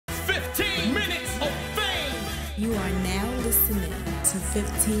You are now listening to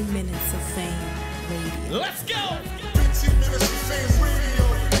 15 Minutes of Fame Radio. Let's go! 15 Minutes of Fame Radio.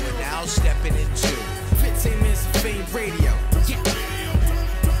 We're now stepping into 15 Minutes of Fame Radio. Yeah.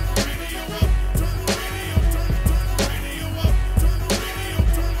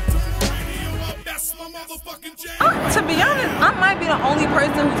 That's my motherfucking jam. To be honest, I might be the only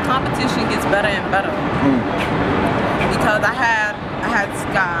person whose competition gets better and better. Because I had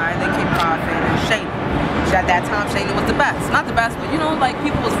Sky, then Kid Profit, and Shayna. At that time, Shayna was the best. Not the best, but you know, like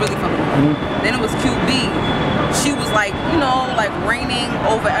people was really fucking with her. Then it was QB. She was like, you know, like reigning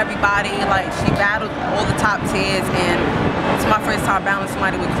over everybody. Like she battled all the top tiers, and it's my first time battling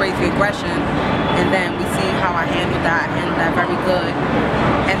somebody with crazy aggression. And then we see how I handled that. I handled that very good.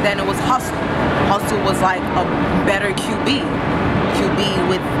 And then it was Hustle. Hustle was like a better QB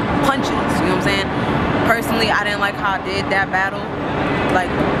with punches. You know what I'm saying? Personally, I didn't like how I did that battle. Like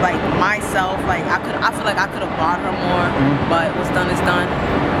myself, like I feel like I could have bought her more, but what's done is done.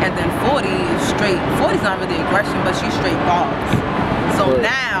 And then 40 is straight. 40's not really aggression, but she's straight balls. So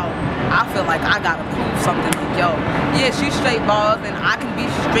now I feel like I gotta prove something. Like, yo, yeah, she's straight balls, and I can be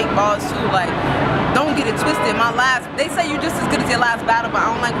straight balls too. Like, don't get it twisted. They say you're just as good as your last battle, but I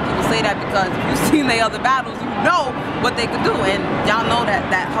don't like when people say that because if you've seen their other battles, you know what they could do, and y'all know that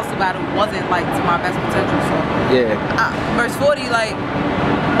Hustle battle wasn't like to my best potential. So yeah, verse 40, like,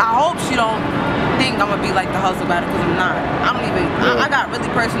 I hope she don't think I'm gonna be like the Hustle battle, because I'm not. I don't even. I got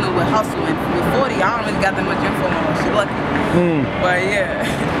really personal with Hustle, and with 40, I don't really got that much info on her. She lucky. But yeah,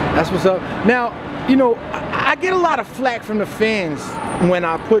 that's what's up. Now, you know, I get a lot of flack from the fans when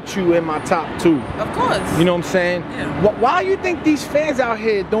I put you in my top 2. Of course. You know what I'm saying? Yeah. Why do you think these fans out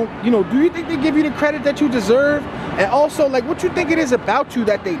here don't, you know, do you think they give you the credit that you deserve? And also, like, what you think it is about you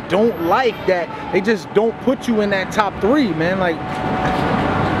that they don't like, that they just don't put you in that top 3, man? Like,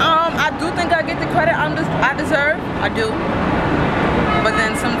 I do think I get the credit I deserve. I do. But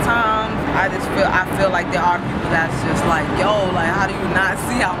then sometimes I feel like there are people that's just like, yo, like, how do you not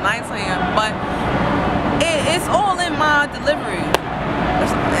see how nice I am? But it's all in my delivery.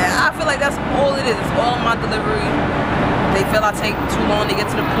 I feel like that's all it is. It's all in my delivery. They feel I take too long to get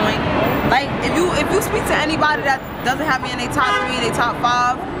to the point. Like, if you speak to anybody that doesn't have me in their top 3, their top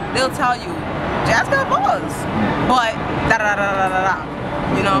 5, they'll tell you, Jazz got bars, but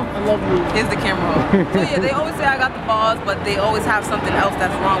you know, I love you. Here's the camera. So yeah, they always say I got the bars, but they always have something else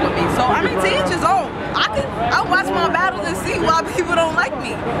that's wrong with me. So I mean, to each his own. I watch my battles and see why people don't like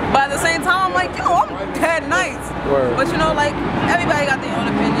me. But at the same time, I'm like, yo, I'm dead nice. Word. But you know, like, everybody got their own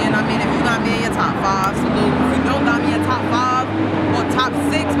opinion. I mean, if you got me in your top 5, salute. If you don't got me in top 5 or top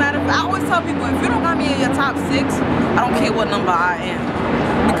 6, matter of fact, I always tell people, if you don't got me in your top 6, I don't care what number I am.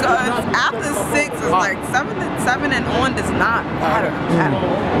 Because after 6 is like 7 and on does not matter at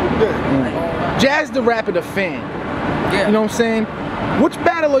all. Jazz the Rapper, the fan. Yeah. You know what I'm saying? Which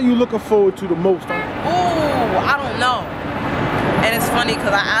battle are you looking forward to the most? Ooh, I don't know. And it's funny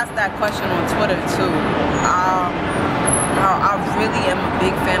because I asked that question on Twitter too. I really am a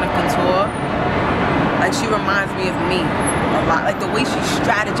big fan of Couture. Like, she reminds me of me a lot. Like the way she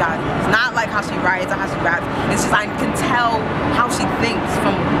strategizes. It's not like how she writes or how she raps. It's just I can tell how she thinks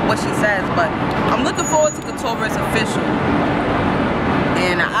from what she says. But I'm looking forward to Couture vs. Official.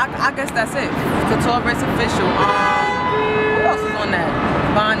 And I guess that's it. Couture vs. Official. Who else is on that?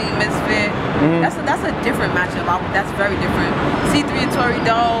 Bonnie, Misfit. That's a different matchup. That's very different. C3 and Tori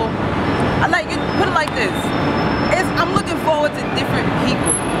Doe. I like you. Put it like this. I'm looking forward to different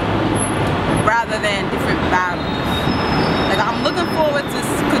people rather than different battles. Like, I'm looking forward to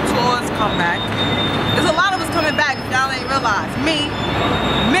Couture's comeback. There's a lot of us coming back if y'all ain't realized. Me,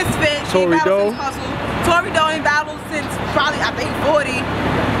 Misfit, Tori Doe. Hustle. Tori Doe ain't battled since probably, I think, 40.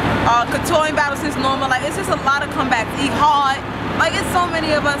 Couture ain't battled since Normal. Like, it's just a lot of comebacks. E Hard. Like, it's so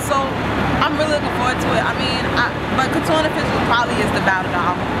many of us, so I'm really looking forward to it. I mean, but Couture and Official probably is the battle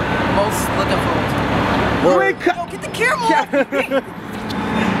that I'm most looking forward to. Yo, get the camera off me.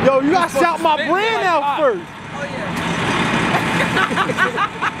 Yo, you gotta shout my brand out first. Oh yeah.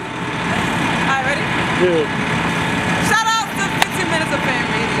 Alright, ready? Yeah. Shout out to 15 Minutes of Fame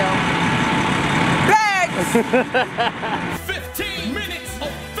Radio. Bags! 15 Minutes of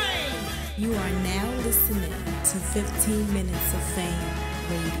Fame! You are now listening to 15 Minutes of Fame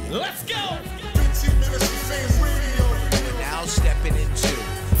Radio. Let's go! 15 Minutes of Fame Radio.